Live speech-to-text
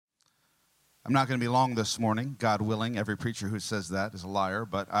I'm not going to be long this morning, God willing. Every preacher who says that is a liar,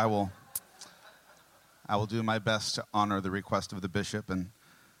 but I will do my best to honor the request of the bishop and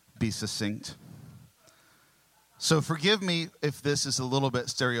be succinct. So forgive me if this is a little bit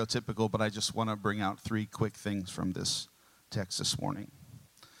stereotypical, but I just want to bring out three quick things from this text this morning.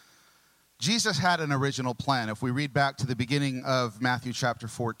 Jesus had an original plan. If we read back to the beginning of Matthew chapter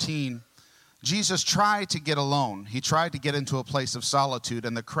 14, Jesus tried to get alone. He tried to get into a place of solitude,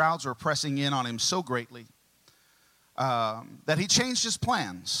 and the crowds were pressing in on him so greatly that he changed his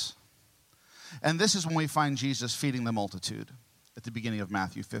plans. And this is when we find Jesus feeding the multitude at the beginning of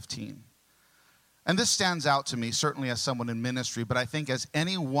Matthew 15. And this stands out to me, certainly as someone in ministry, but I think as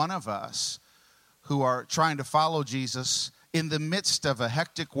any one of us who are trying to follow Jesus in the midst of a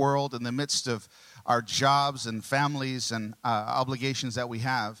hectic world, in the midst of our jobs and families and obligations that we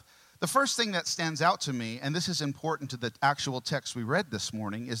have, the first thing that stands out to me, and this is important to the actual text we read this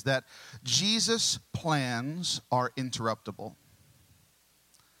morning, is that Jesus' plans are interruptible.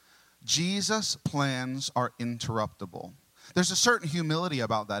 Jesus' plans are interruptible. There's a certain humility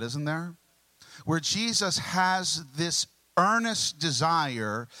about that, isn't there? Where Jesus has this earnest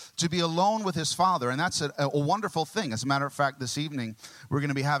desire to be alone with his Father, and that's a wonderful thing. As a matter of fact, this evening, we're going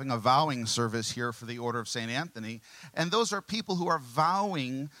to be having a vowing service here for the Order of St. Anthony, and those are people who are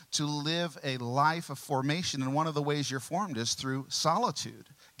vowing to live a life of formation, and one of the ways you're formed is through solitude,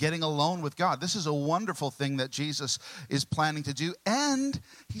 getting alone with God. This is a wonderful thing that Jesus is planning to do, and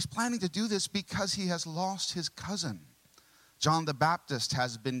he's planning to do this because he has lost his cousin. John the Baptist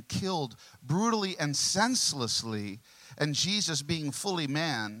has been killed brutally and senselessly, and Jesus, being fully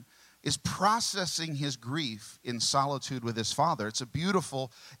man, is processing his grief in solitude with his Father. It's a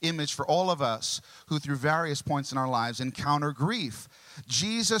beautiful image for all of us who, through various points in our lives, encounter grief.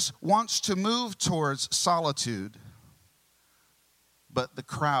 Jesus wants to move towards solitude, but the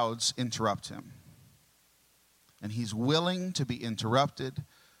crowds interrupt him. And he's willing to be interrupted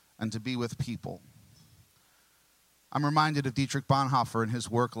and to be with people. I'm reminded of Dietrich Bonhoeffer and his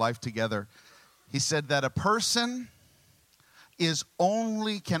work, Life Together. He said that a person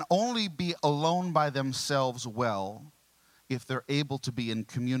can only be alone by themselves well if they're able to be in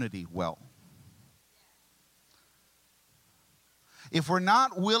community well. If we're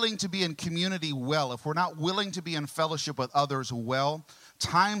not willing to be in community well, if we're not willing to be in fellowship with others well,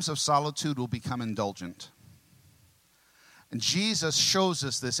 times of solitude will become indulgent. And Jesus shows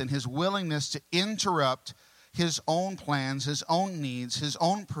us this in his willingness to interrupt his own plans, his own needs, his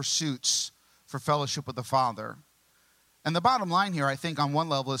own pursuits for fellowship with the Father. And the bottom line here, I think, on one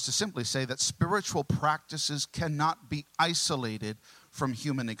level is to simply say that spiritual practices cannot be isolated from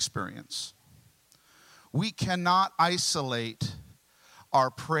human experience. We cannot isolate our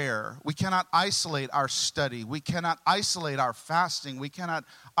prayer. We cannot isolate our study. We cannot isolate our fasting. We cannot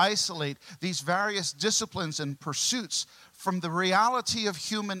isolate these various disciplines and pursuits from the reality of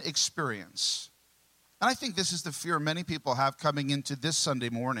human experience. And I think this is the fear many people have coming into this Sunday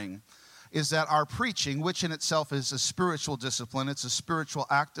morning, is that our preaching, which in itself is a spiritual discipline, it's a spiritual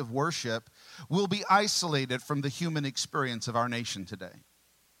act of worship, will be isolated from the human experience of our nation today.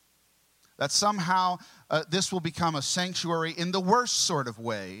 That somehow this will become a sanctuary in the worst sort of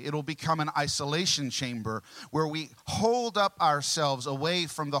way. It'll become an isolation chamber where we hold up ourselves away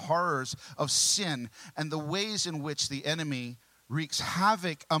from the horrors of sin and the ways in which the enemy wreaks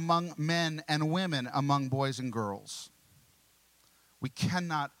havoc among men and women, among boys and girls. We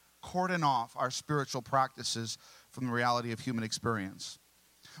cannot cordon off our spiritual practices from the reality of human experience.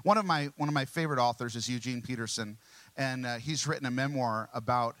 One of my favorite authors is Eugene Peterson, and he's written a memoir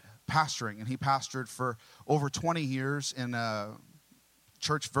about pastoring, and he pastored for over 20 years in a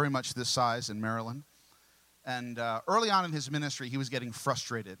church very much this size in Maryland. And early on in his ministry, he was getting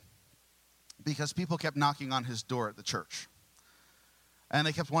frustrated because people kept knocking on his door at the church, and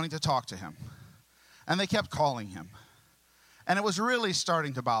they kept wanting to talk to him, and they kept calling him. And it was really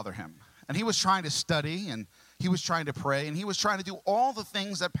starting to bother him. And he was trying to study, and he was trying to pray, and he was trying to do all the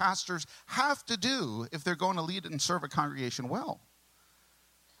things that pastors have to do if they're going to lead and serve a congregation well.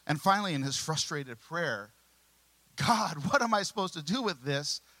 And finally, in his frustrated prayer, God, what am I supposed to do with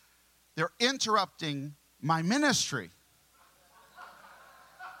this? They're interrupting my ministry.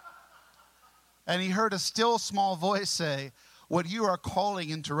 And he heard a still small voice say, what you are calling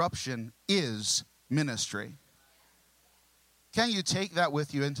interruption is ministry. Can you take that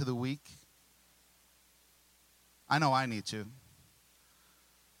with you into the week? I know I need to.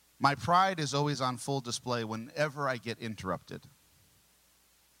 My pride is always on full display whenever I get interrupted.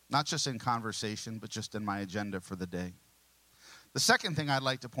 Not just in conversation, but just in my agenda for the day. The second thing I'd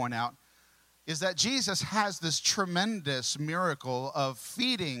like to point out is that Jesus has this tremendous miracle of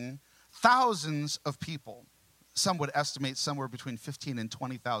feeding thousands of people. Some would estimate somewhere between 15 and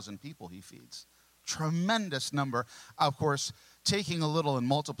 20,000 people he feeds. Tremendous number. Of course, taking a little and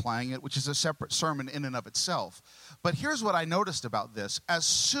multiplying it, which is a separate sermon in and of itself. But here's what I noticed about this. As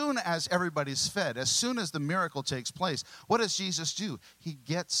soon as everybody's fed, as soon as the miracle takes place, what does Jesus do? He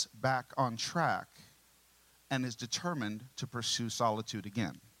gets back on track and is determined to pursue solitude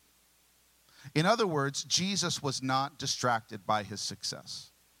again. In other words, Jesus was not distracted by his success.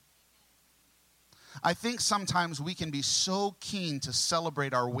 I think sometimes we can be so keen to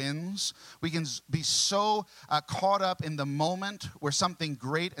celebrate our wins. We can be so caught up in the moment where something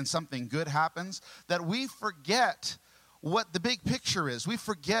great and something good happens that we forget what the big picture is. We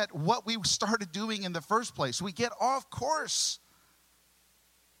forget what we started doing in the first place. We get off course.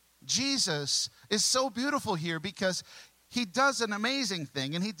 Jesus is so beautiful here because he does an amazing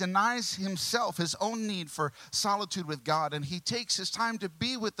thing, and he denies himself his own need for solitude with God, and he takes his time to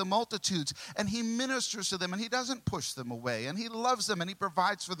be with the multitudes, and he ministers to them, and he doesn't push them away, and he loves them, and he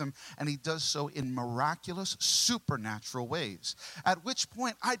provides for them, and he does so in miraculous, supernatural ways, at which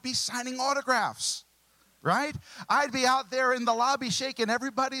point I'd be signing autographs. Right? I'd be out there in the lobby shaking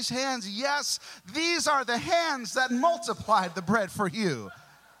everybody's hands. Yes, these are the hands that multiplied the bread for you.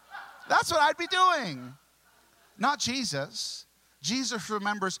 That's what I'd be doing. Not Jesus. Jesus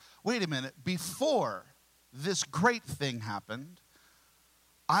remembers, wait a minute, before this great thing happened,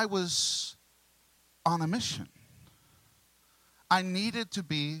 I was on a mission. I needed to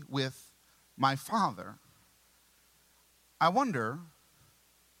be with my Father. I wonder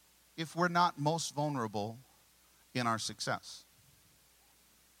if we're not most vulnerable in our success.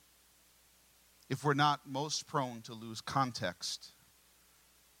 If we're not most prone to lose context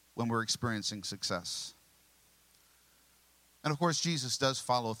when we're experiencing success. And of course, Jesus does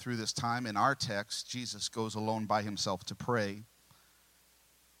follow through this time. In our text, Jesus goes alone by himself to pray.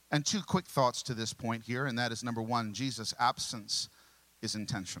 And two quick thoughts to this point here, and that is number one, Jesus' absence is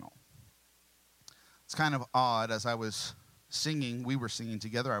intentional. It's kind of odd, as I was singing, we were singing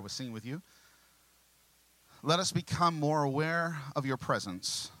together, I was singing with you. Let us become more aware of your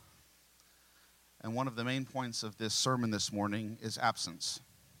presence. And one of the main points of this sermon this morning is absence.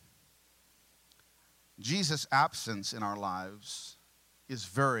 Jesus' absence in our lives is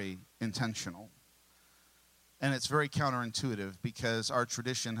very intentional. And it's very counterintuitive because our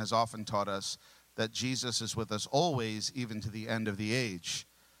tradition has often taught us that Jesus is with us always, even to the end of the age,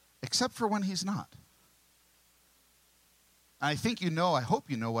 except for when he's not. I think you know, I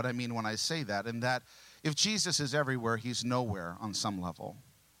hope you know what I mean when I say that, and that if Jesus is everywhere, he's nowhere on some level.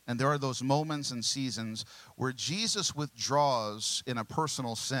 And there are those moments and seasons where Jesus withdraws in a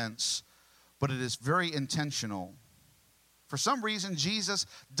personal sense, but it is very intentional. For some reason, Jesus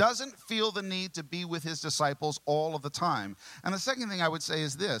doesn't feel the need to be with his disciples all of the time. And the second thing I would say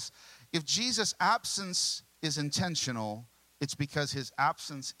is this. If Jesus' absence is intentional, it's because his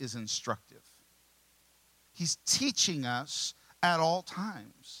absence is instructive. He's teaching us at all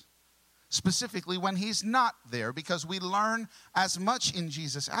times, specifically when he's not there, because we learn as much in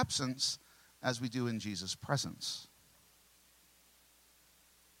Jesus' absence as we do in Jesus' presence.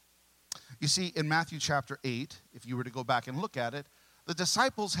 You see, in Matthew chapter 8, if you were to go back and look at it, the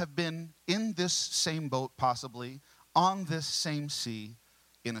disciples have been in this same boat, possibly, on this same sea,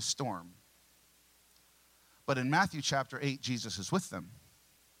 in a storm. But in Matthew chapter 8, Jesus is with them.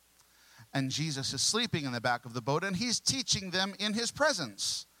 And Jesus is sleeping in the back of the boat, and he's teaching them in his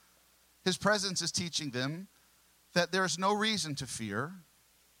presence. His presence is teaching them that there's no reason to fear,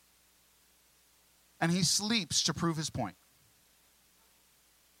 and he sleeps to prove his point.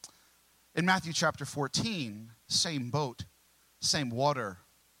 In Matthew chapter 14, same boat, same water,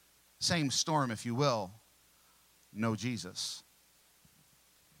 same storm, if you will, no Jesus.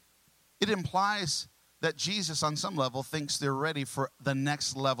 It implies that Jesus, on some level, thinks they're ready for the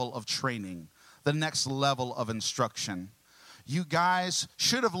next level of training, the next level of instruction. You guys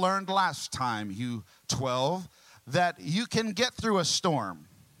should have learned last time, you 12, that you can get through a storm.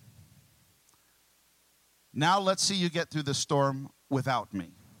 Now let's see you get through the storm without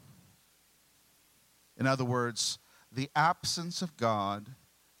me. In other words, the absence of God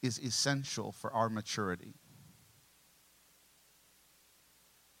is essential for our maturity.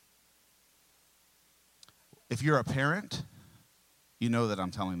 If you're a parent, you know that I'm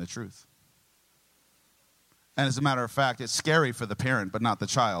telling the truth. And as a matter of fact, it's scary for the parent, but not the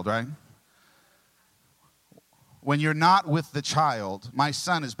child, right? When you're not with the child, my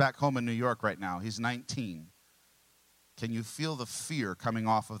son is back home in New York right now. He's 19. Can you feel the fear coming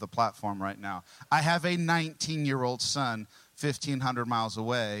off of the platform right now? I have a 19-year-old son 1,500 miles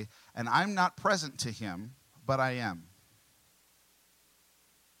away, and I'm not present to him, but I am.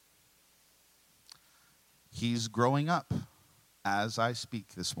 He's growing up as I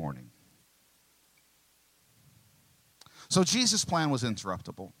speak this morning. So Jesus' plan was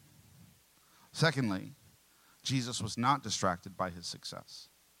interruptible. Secondly, Jesus was not distracted by his success.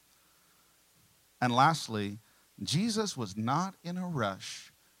 And lastly, Jesus was not in a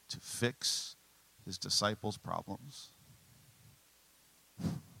rush to fix his disciples' problems.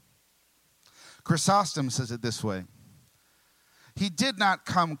 Chrysostom says it this way: he did not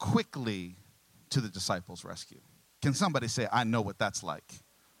come quickly to the disciples' rescue. Can somebody say, I know what that's like?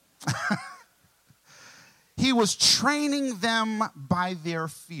 He was training them by their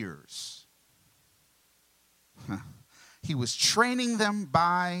fears. He was training them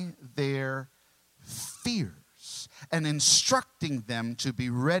by their fears and instructing them to be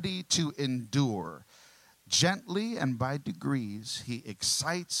ready to endure. Gently and by degrees, he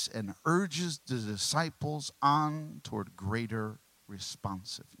excites and urges the disciples on toward greater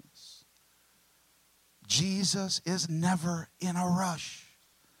responsiveness. Jesus is never in a rush.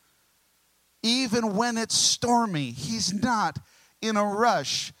 Even when it's stormy, he's not in a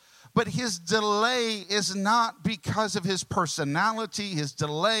rush. But his delay is not because of his personality. His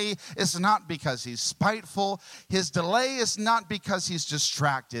delay is not because he's spiteful. His delay is not because he's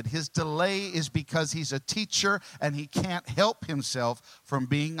distracted. His delay is because he's a teacher and he can't help himself from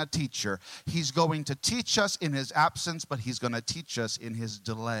being a teacher. He's going to teach us in his absence, but he's going to teach us in his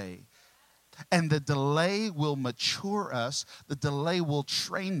delay. And the delay will mature us. The delay will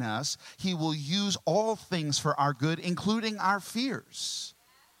train us. He will use all things for our good, including our fears.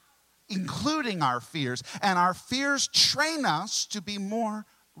 Including our fears. And our fears train us to be more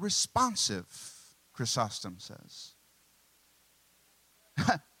responsive, Chrysostom says.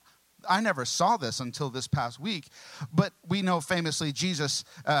 I never saw this until this past week, but we know famously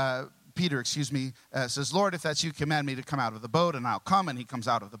Peter says, Lord, if that's you, command me to come out of the boat, and I'll come. And he comes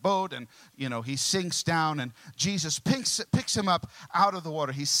out of the boat, and, he sinks down, and Jesus picks him up out of the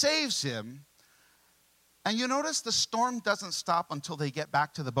water. He saves him. And you notice the storm doesn't stop until they get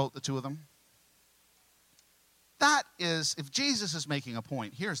back to the boat, the two of them. That is, if Jesus is making a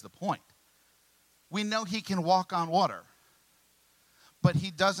point, here's the point. We know he can walk on water, but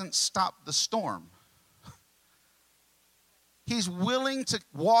he doesn't stop the storm. He's willing to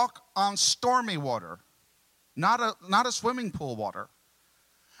walk on stormy water, not a swimming pool water.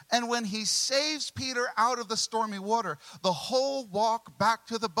 And when he saves Peter out of the stormy water, the whole walk back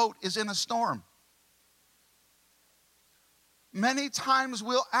to the boat is in a storm. Many times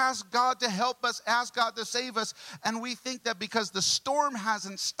we'll ask God to help us, ask God to save us, and we think that because the storm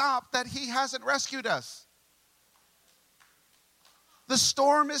hasn't stopped, that he hasn't rescued us. The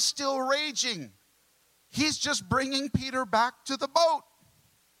storm is still raging. He's just bringing Peter back to the boat.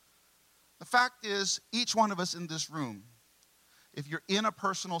 The fact is, each one of us in this room, if you're in a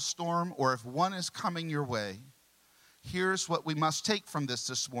personal storm or if one is coming your way, here's what we must take from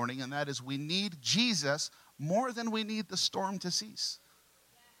this morning, and that is we need Jesus more than we need the storm to cease.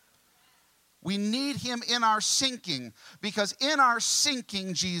 We need him in our sinking, because in our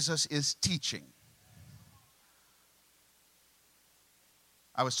sinking, Jesus is teaching.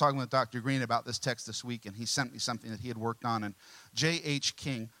 I was talking with Dr. Green about this text this week, and he sent me something that he had worked on. And J.H.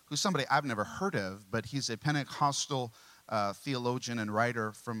 King, who's somebody I've never heard of, but he's a Pentecostal theologian and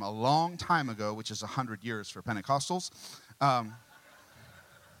writer from a long time ago, which is 100 years for Pentecostals.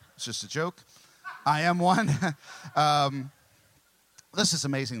 It's just a joke. I am one. This is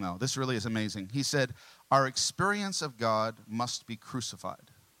amazing, though. This really is amazing. He said, our experience of God must be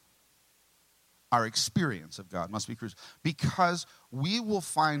crucified. Our experience of God must be crucified, because we will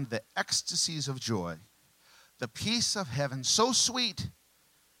find the ecstasies of joy, the peace of heaven so sweet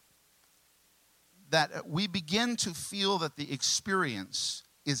that we begin to feel that the experience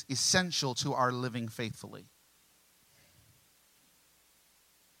is essential to our living faithfully.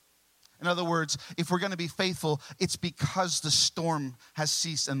 In other words, if we're going to be faithful, it's because the storm has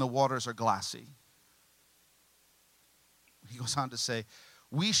ceased and the waters are glassy. He goes on to say,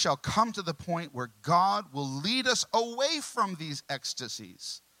 we shall come to the point where God will lead us away from these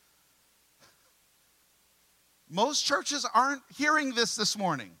ecstasies. Most churches aren't hearing this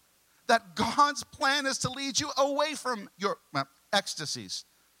morning, that God's plan is to lead you away from your ecstasies.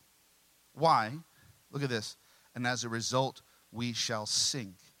 Why? Look at this. And as a result, we shall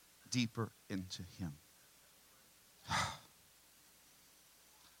sink deeper into him.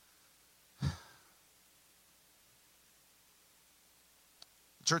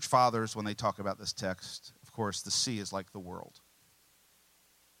 Church fathers, when they talk about this text, of course, the sea is like the world.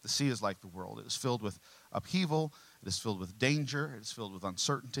 The sea is like the world. It is filled with upheaval. It is filled with danger. It is filled with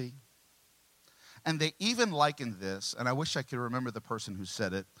uncertainty. And they even liken this, and I wish I could remember the person who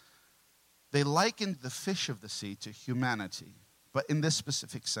said it, They likened the fish of the sea to humanity, but in this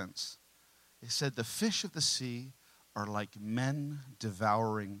specific sense. They said the fish of the sea are like men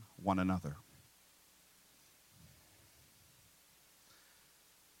devouring one another.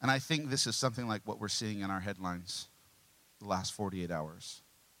 And I think this is something like what we're seeing in our headlines the last 48 hours.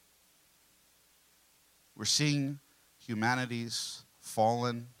 We're seeing humanity's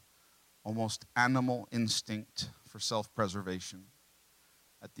fallen, almost animal instinct for self-preservation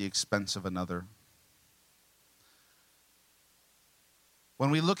at the expense of another. When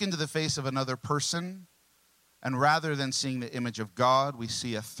we look into the face of another person, and rather than seeing the image of God, we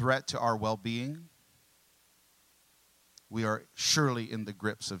see a threat to our well-being, we are surely in the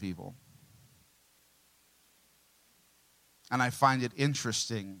grips of evil. And I find it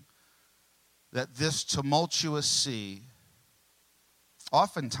interesting that this tumultuous sea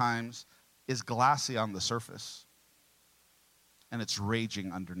oftentimes is glassy on the surface, and it's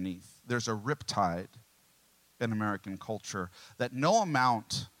raging underneath. There's a riptide in American culture that no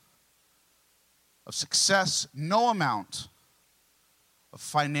amount of success, no amount of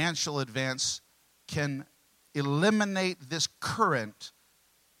financial advance can eliminate this current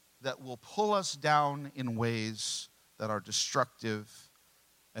that will pull us down in ways that are destructive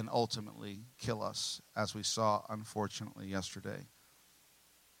and ultimately kill us, as we saw, unfortunately, yesterday.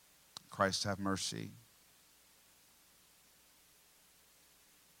 Christ have mercy.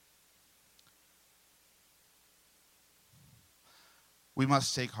 We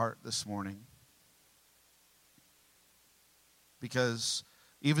must take heart this morning, because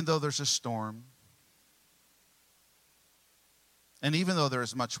even though there's a storm, and even though there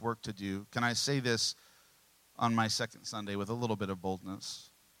is much work to do, can I say this on my second Sunday with a little bit of boldness?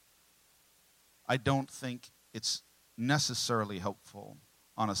 I don't think it's necessarily helpful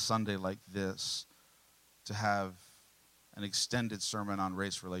on a Sunday like this to have an extended sermon on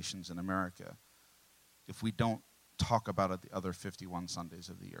race relations in America if we don't talk about it the other 51 Sundays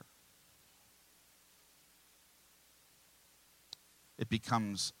of the year. It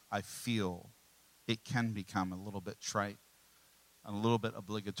becomes, I feel, it can become a little bit trite and a little bit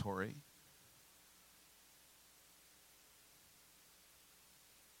obligatory.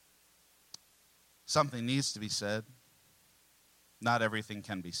 Something needs to be said. Not everything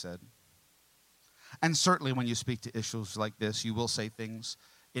can be said. And certainly when you speak to issues like this, you will say things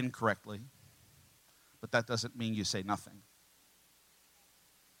incorrectly, but that doesn't mean you say nothing.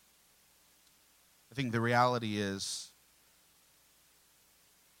 I think the reality is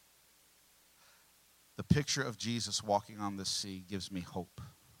the picture of Jesus walking on the sea gives me hope,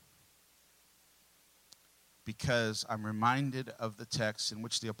 because I'm reminded of the text in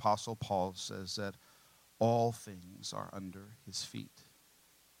which the Apostle Paul says that all things are under his feet.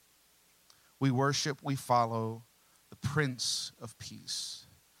 We worship, we follow the Prince of Peace.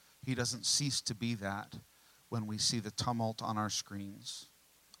 He doesn't cease to be that when we see the tumult on our screens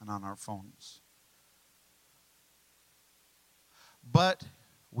and on our phones. But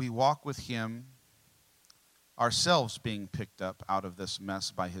we walk with him, ourselves being picked up out of this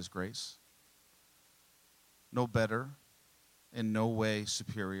mess by his grace. No better, in no way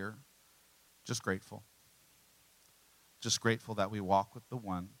superior, just grateful. Just grateful that we walk with the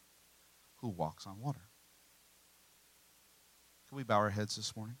one who walks on water. Can we bow our heads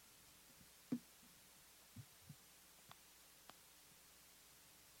this morning?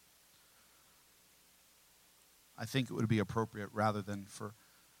 I think it would be appropriate, rather than for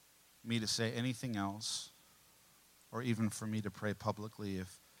me to say anything else, or even for me to pray publicly,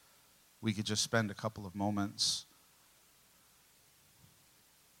 if we could just spend a couple of moments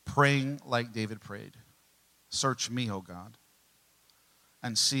praying like David prayed. Search me, O God,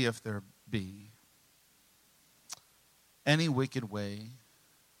 and see if there be any wicked way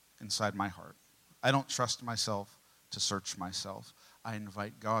inside my heart. I don't trust myself to search myself. I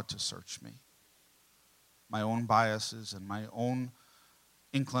invite God to search me. My own biases and my own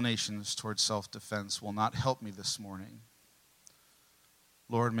inclinations towards self-defense will not help me this morning.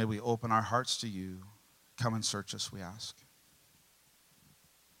 Lord, may we open our hearts to you. Come and search us, we ask.